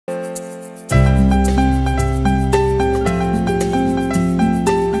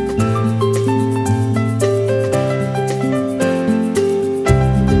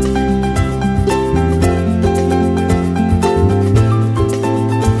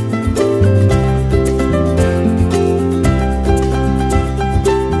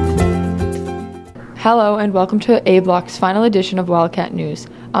Hello and welcome to A Block's final edition of Wildcat News.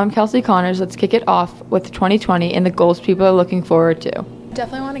 I'm Kelsey Connors. Let's kick it off with 2020 and the goals people are looking forward to.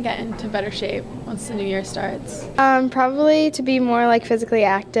 Definitely want to get into better shape once the new year starts. Probably to be more physically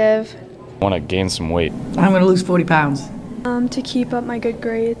active. I want to gain some weight. I'm going to lose 40 pounds. To keep up my good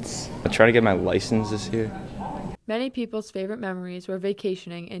grades. I try to get my license this year. Many people's favorite memories were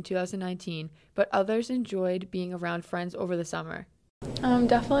vacationing in 2019, but others enjoyed being around friends over the summer.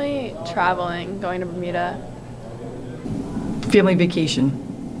 Definitely traveling, going to Bermuda. Family vacation.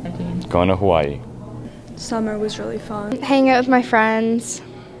 Going to Hawaii. Summer was really fun. Hang out with my friends.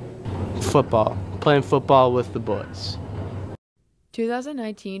 Football. Playing football with the boys.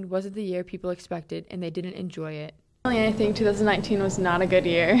 2019 wasn't the year people expected, and they didn't enjoy it. I think 2019 was not a good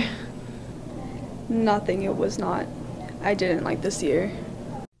year. Nothing, it was not. I didn't like this year.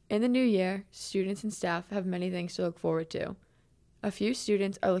 In the new year, students and staff have many things to look forward to. A few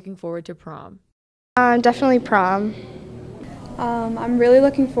students are looking forward to prom. Definitely prom. I'm really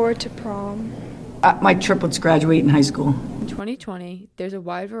looking forward to prom. My triplets graduate in high school. In 2020, there's a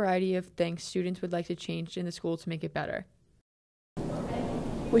wide variety of things students would like to change in the school to make it better.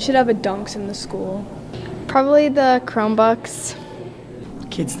 We should have a dunks in the school. Probably the Chromebooks.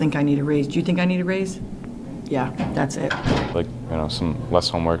 Kids think I need a raise. Do you think I need a raise? Yeah, that's it. Some less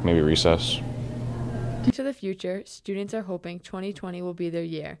homework, maybe recess. To the future, students are hoping 2020 will be their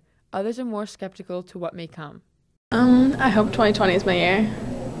year. Others are more skeptical to what may come. I hope 2020 is my year.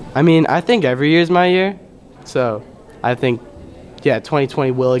 I think every year is my year. So I think, 2020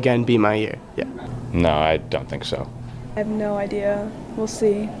 will again be my year. Yeah. No, I don't think so. I have no idea. We'll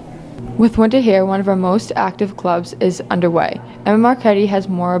see. With winter here, one of our most active clubs is underway. Emma Marchetti has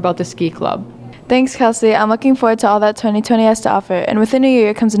more about the ski club. Thanks, Kelsey. I'm looking forward to all that 2020 has to offer, and with the new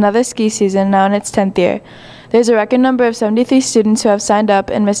year comes another ski season now in its 10th year. There's a record number of 73 students who have signed up,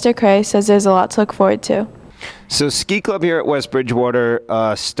 and Mr. Cray says there's a lot to look forward to. So Ski Club here at West Bridgewater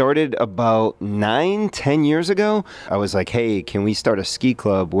started about 9-10 years ago. I was like, hey, can we start a ski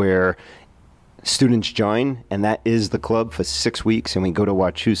club where students join, and that is the club for 6 weeks, and we go to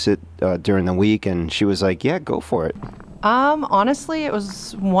Wachusett during the week, and she was like, yeah, go for it. Honestly, it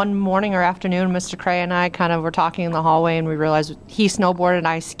was one morning or afternoon, Mr. Cray and I kind of were talking in the hallway, and we realized he snowboarded and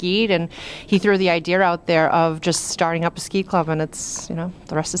I skied, and he threw the idea out there of just starting up a ski club, and it's, the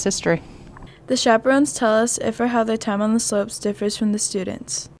rest is history. The chaperones tell us if or how their time on the slopes differs from the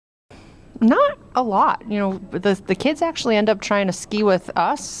students. Not a lot. The kids actually end up trying to ski with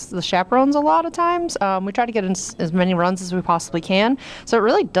us, the chaperones, a lot of times. We try to get in as many runs as we possibly can, so it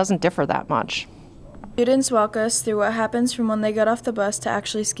really doesn't differ that much. Students walk us through what happens from when they get off the bus to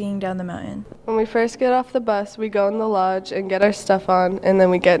actually skiing down the mountain. When we first get off the bus, we go in the lodge and get our stuff on, and then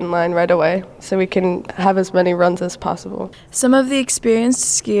we get in line right away so we can have as many runs as possible. Some of the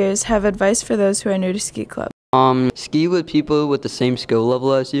experienced skiers have advice for those who are new to ski club. Ski with people with the same skill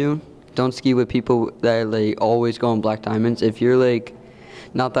level as you. Don't ski with people that always go on black diamonds. If you're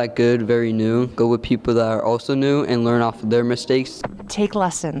not that good, very new, go with people that are also new and learn off of their mistakes. Take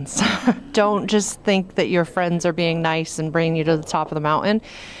lessons. Don't just think that your friends are being nice and bringing you to the top of the mountain.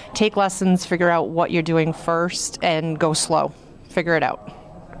 Take lessons, figure out what you're doing first, and go slow. Figure it out.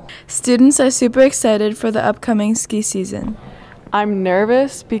 Students are super excited for the upcoming ski season. I'm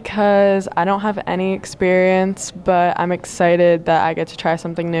nervous because I don't have any experience, but I'm excited that I get to try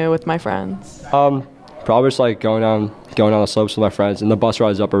something new with my friends. Probably just going down the slopes with my friends, and the bus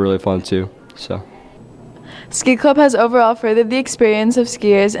rides up are really fun too. So. Ski Club has overall furthered the experience of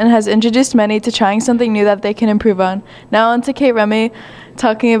skiers and has introduced many to trying something new that they can improve on. Now on to Kate Remy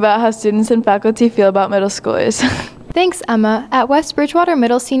talking about how students and faculty feel about middle schoolers. Thanks, Emma. At West Bridgewater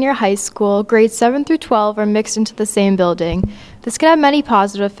Middle Senior High School, grades 7 through 12 are mixed into the same building. This can have many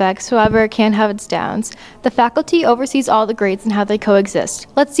positive effects, however, it can have its downs. The faculty oversees all the grades and how they coexist.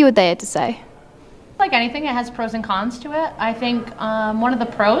 Let's see what they had to say. Like anything, it has pros and cons to it. I think one of the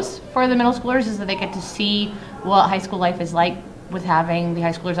pros for the middle schoolers is that they get to see what high school life is like with having the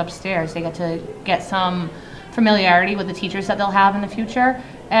high schoolers upstairs. They get to get some familiarity with the teachers that they'll have in the future,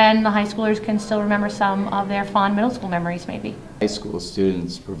 and the high schoolers can still remember some of their fond middle school memories maybe. High school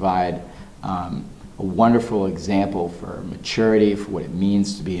students provide a wonderful example for maturity, for what it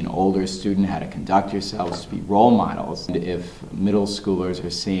means to be an older student, how to conduct yourselves, to be role models. And if middle schoolers are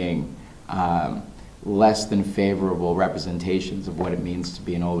seeing less than favorable representations of what it means to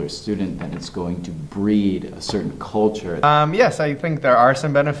be an older student, then it's going to breed a certain culture. Yes, I think there are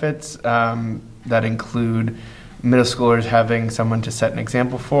some benefits that include middle schoolers having someone to set an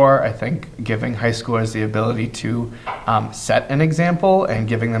example for. I think giving high schoolers the ability to set an example and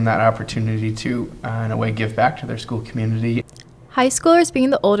giving them that opportunity to, in a way, give back to their school community. High schoolers, being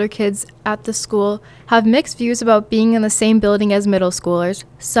the older kids at the school, have mixed views about being in the same building as middle schoolers.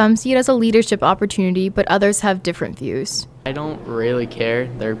 Some see it as a leadership opportunity, but others have different views. I don't really care.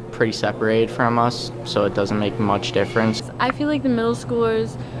 They're pretty separated from us, so it doesn't make much difference. I feel like the middle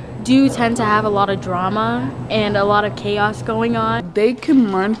schoolers do tend to have a lot of drama and a lot of chaos going on. They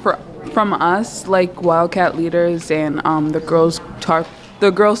can learn from us, like Wildcat leaders and the girls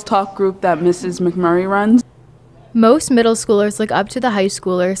talk group that Mrs. McMurray runs. Most middle schoolers look up to the high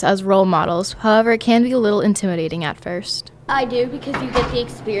schoolers as role models. However, it can be a little intimidating at first. I do, because you get the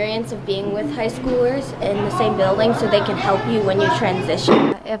experience of being with high schoolers in the same building, so they can help you when you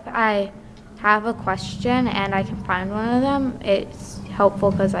transition. If I have a question and I can find one of them, it's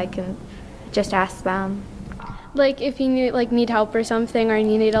helpful because I can just ask them. Like if you need help or something, or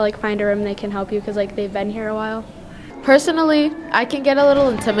you need to find a room, they can help you because they've been here a while. Personally, I can get a little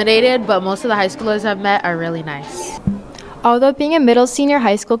intimidated, but most of the high schoolers I've met are really nice. Although being a middle senior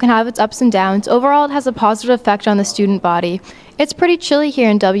high school can have its ups and downs, overall it has a positive effect on the student body. It's pretty chilly here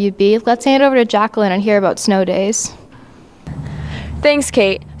in WB. Let's hand it over to Jacqueline and hear about snow days. Thanks,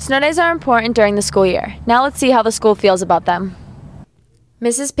 Kate. Snow days are important during the school year. Now let's see how the school feels about them.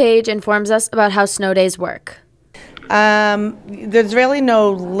 Mrs. Page informs us about how snow days work. There's really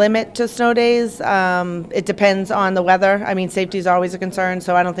no limit to snow days. It depends on the weather. I mean, safety is always a concern,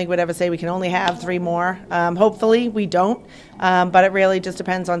 so I don't think we'd ever say we can only have 3 more. Hopefully we don't, but it really just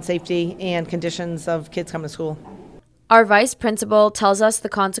depends on safety and conditions of kids coming to school. Our vice principal tells us the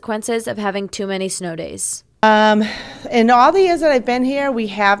consequences of having too many snow days. In all the years that I've been here, we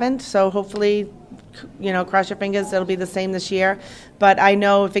haven't, so hopefully, cross your fingers, it'll be the same this year. But I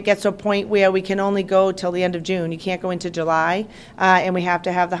know if it gets to a point where we can only go till the end of June, you can't go into July, and we have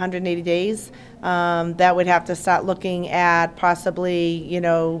to have the 180 days, that would have to start looking at possibly,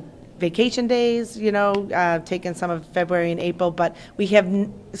 vacation days, taking some of February and April. But we have,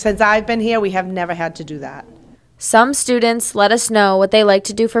 since I've been here, we have never had to do that. Some students let us know what they like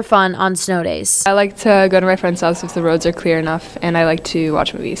to do for fun on snow days. I like to go to my friend's house if the roads are clear enough, and I like to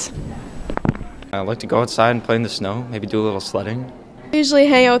watch movies. I like to go outside and play in the snow, maybe do a little sledding. I usually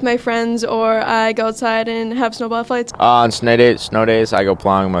hang out with my friends, or I go outside and have snowball fights. On snow days, I go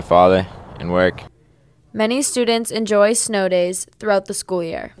plowing with my father and work. Many students enjoy snow days throughout the school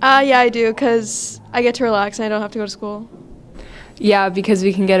year. Yeah, I do, because I get to relax and I don't have to go to school. Yeah, because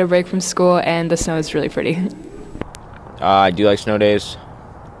we can get a break from school and the snow is really pretty. I do like snow days.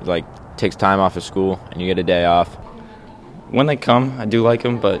 It takes time off of school and you get a day off. When they come, I do like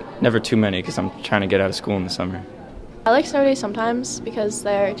them, but never too many because I'm trying to get out of school in the summer. I like snow days sometimes because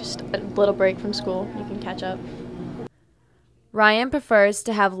they're just a little break from school. You can catch up. Ryan prefers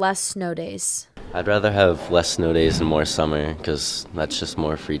to have less snow days. I'd rather have less snow days and more summer because that's just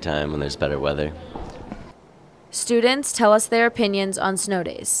more free time when there's better weather. Students tell us their opinions on snow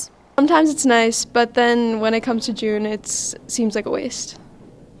days. Sometimes it's nice, but then when it comes to June, it seems like a waste.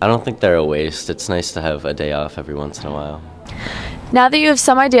 I don't think they're a waste. It's nice to have a day off every once in a while. Now that you have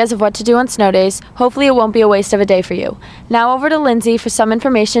some ideas of what to do on snow days, hopefully it won't be a waste of a day for you. Now over to Lindsay for some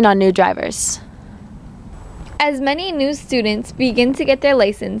information on new drivers. As many new students begin to get their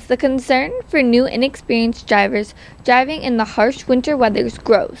license, the concern for new inexperienced drivers driving in the harsh winter weathers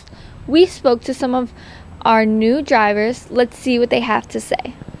grows. We spoke to some of our new drivers. Let's see what they have to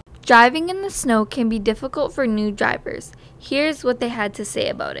say. Driving in the snow can be difficult for new drivers. Here's what they had to say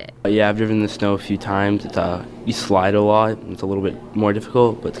about it. Yeah, I've driven in the snow a few times. You slide a lot. It's a little bit more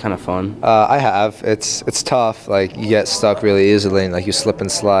difficult, but it's kind of fun. I have. It's tough. You get stuck really easily and you slip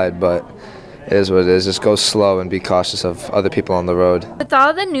and slide, but it is what it is. Just go slow and be cautious of other people on the road. With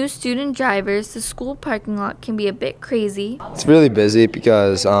all the new student drivers, the school parking lot can be a bit crazy. It's really busy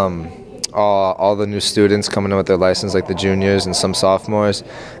because all the new students coming in with their license, like the juniors and some sophomores,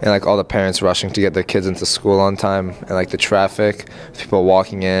 and all the parents rushing to get their kids into school on time, and the traffic, people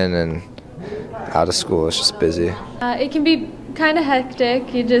walking in and out of school. It's just busy. It can be kind of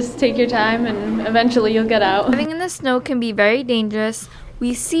hectic. You just take your time and eventually you'll get out. Driving in the snow can be very dangerous.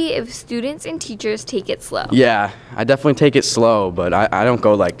 We see if students and teachers take it slow. Yeah, I definitely take it slow, but I don't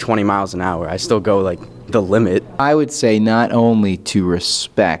go 20 miles an hour. I still go the limit. I would say not only to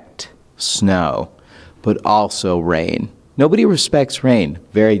respect snow, but also rain. Nobody respects rain.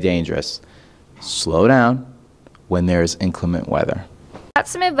 Very dangerous. Slow down when there's inclement weather. Got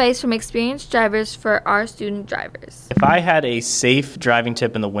some advice from experienced drivers for our student drivers. If I had a safe driving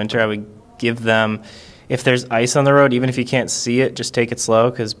tip in the winter, I would give them, if there's ice on the road, even if you can't see it, just take it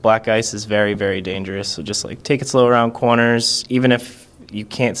slow because black ice is very, very dangerous. So just take it slow around corners. Even if you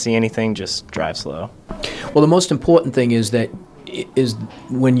can't see anything, just drive slow. Well, the most important thing is that is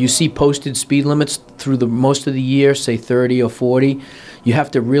when you see posted speed limits through the most of the year, say 30 or 40, you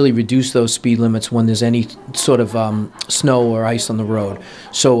have to really reduce those speed limits when there's any sort of snow or ice on the road.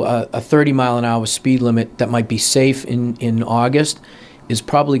 So a 30-mile-an-hour speed limit that might be safe in August is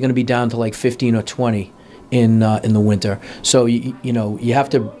probably going to be down to like 15 or 20 in the winter. So you have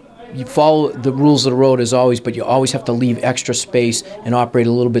to follow the rules of the road as always, but you always have to leave extra space and operate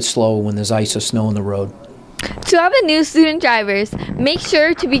a little bit slower when there's ice or snow on the road. To all the new student drivers, make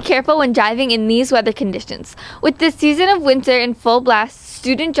sure to be careful when driving in these weather conditions. With the season of winter in full blast,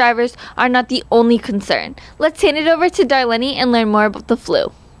 student drivers are not the only concern. Let's hand it over to Darlene and learn more about the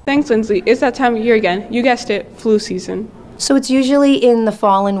flu. Thanks, Lindsay. It's that time of year again. You guessed it, flu season. So it's usually in the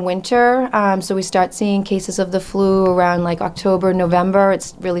fall and winter, so we start seeing cases of the flu around like October, November.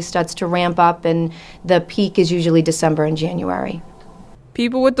 It really starts to ramp up, and the peak is usually December and January.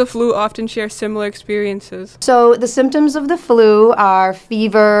 People with the flu often share similar experiences. So the symptoms of the flu are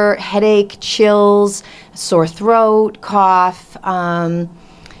fever, headache, chills, sore throat, cough, and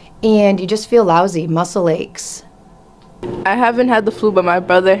you just feel lousy, muscle aches. I haven't had the flu, but my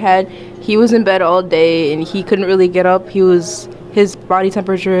brother had. He was in bed all day and he couldn't really get up. His body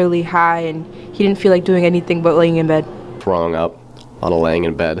temperature really high and he didn't feel like doing anything but laying in bed. Throwing up, a lot of laying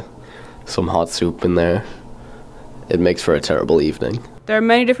in bed, some hot soup in there. It makes for a terrible evening. There are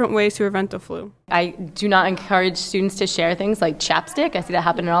many different ways to prevent the flu. I do not encourage students to share things like chapstick. I see that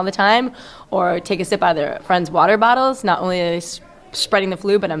happening all the time. Or take a sip out of their friends' water bottles. Not only are they spreading the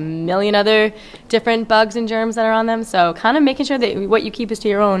flu, but a million other different bugs and germs that are on them. So kind of making sure that what you keep is to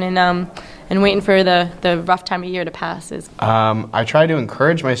your own and waiting for the rough time of year to pass. I try to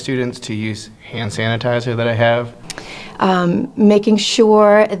encourage my students to use hand sanitizer that I have. Making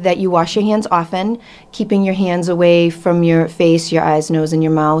sure that you wash your hands often, keeping your hands away from your face, your eyes, nose, and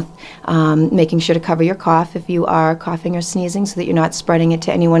your mouth, making sure to cover your cough if you are coughing or sneezing so that you're not spreading it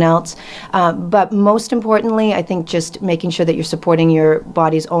to anyone else. But most importantly, I think just making sure that you're supporting your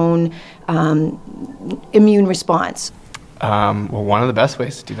body's own immune response. Well, one of the best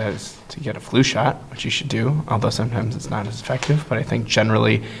ways to do that is to get a flu shot, which you should do, although sometimes it's not as effective. But I think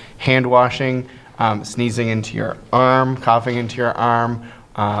generally hand washing, sneezing into your arm, coughing into your arm,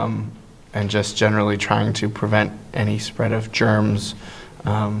 and just generally trying to prevent any spread of germs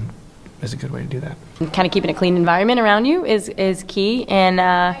is a good way to do that. Kind of keeping a clean environment around you is key, and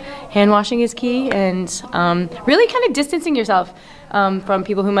hand washing is key, and really kind of distancing yourself from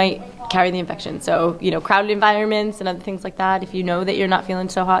people who might carry the infection. So, crowded environments and other things like that. If you know that you're not feeling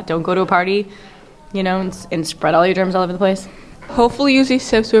so hot, don't go to a party, and spread all your germs all over the place. Hopefully use these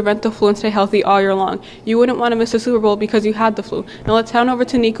tips to prevent the flu and stay healthy all year long. You wouldn't want to miss the Super Bowl because you had the flu. Now let's head over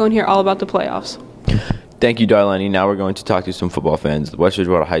to Nico and hear all about the playoffs. Thank you, Darlene. Now we're going to talk to some football fans at West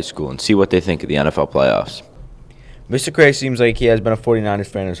Bridgewater High School and see what they think of the NFL playoffs. Mr. Cray seems like he has been a 49ers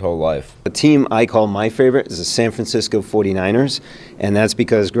fan his whole life. The team I call my favorite is the San Francisco 49ers, and that's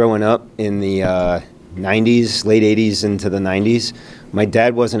because growing up in the 90s, late 80s into the 90s, my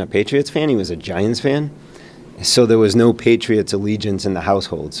dad wasn't a Patriots fan, he was a Giants fan. So there was no Patriots allegiance in the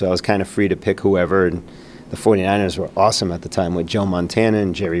household, so I was kind of free to pick whoever, and the 49ers were awesome at the time with Joe Montana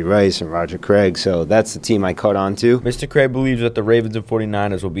and Jerry Rice and Roger Craig, so that's the team I caught on to. Mr. Cray believes that the Ravens and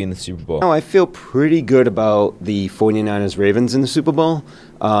 49ers will be in the Super Bowl. No, I feel pretty good about the 49ers-Ravens in the Super Bowl.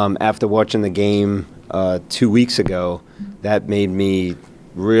 After watching the game 2 weeks ago, that made me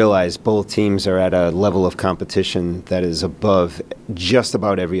realize both teams are at a level of competition that is above just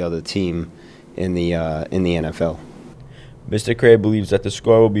about every other team in the NFL. Mr. Cray believes that the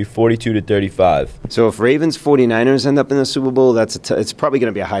score will be 42-35. So if Ravens 49ers end up in the Super Bowl, it's probably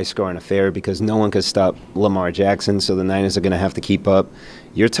going to be a high-scoring affair because no one can stop Lamar Jackson, so the Niners are going to have to keep up.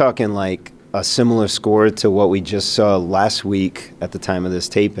 You're talking like a similar score to what we just saw last week at the time of this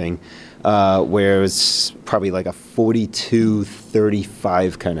taping, where it was probably like a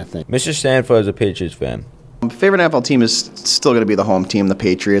 42-35 kind of thing. Mr. Stanford is a Patriots fan. My favorite NFL team is still going to be the home team, the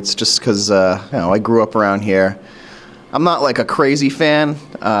Patriots, just because I grew up around here. I'm not like a crazy fan.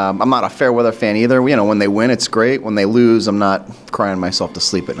 I'm not a fair weather fan either. When they win, it's great. When they lose, I'm not crying myself to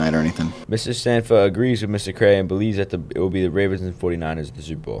sleep at night or anything. Mr. Stanford agrees with Mr. Cray and believes that it will be the Ravens and 49ers at the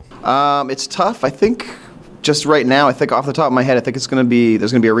Super Bowl. It's tough. I think just right now, I think off the top of my head, I think there's going to be a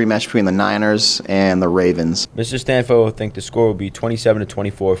rematch between the Niners and the Ravens. Mr. Stanford will think the score will be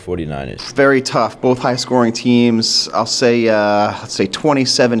 27-24 49ers. Very tough. Both high-scoring teams. I'll say, let's say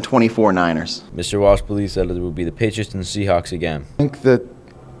 27-24 Niners. Mr. Walsh believes that it will be the Patriots and the Seahawks again.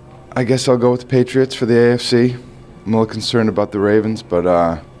 I guess I'll go with the Patriots for the AFC. I'm a little concerned about the Ravens,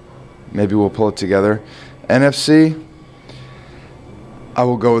 but maybe we'll pull it together. NFC, I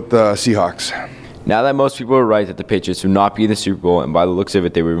will go with the Seahawks. Now that most people were right that the Patriots would not be in the Super Bowl, and by the looks of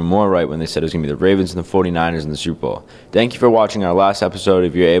it, they were even more right when they said it was going to be the Ravens and the 49ers in the Super Bowl. Thank you for watching our last episode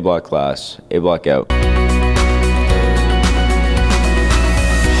of your A Block class. A Block out.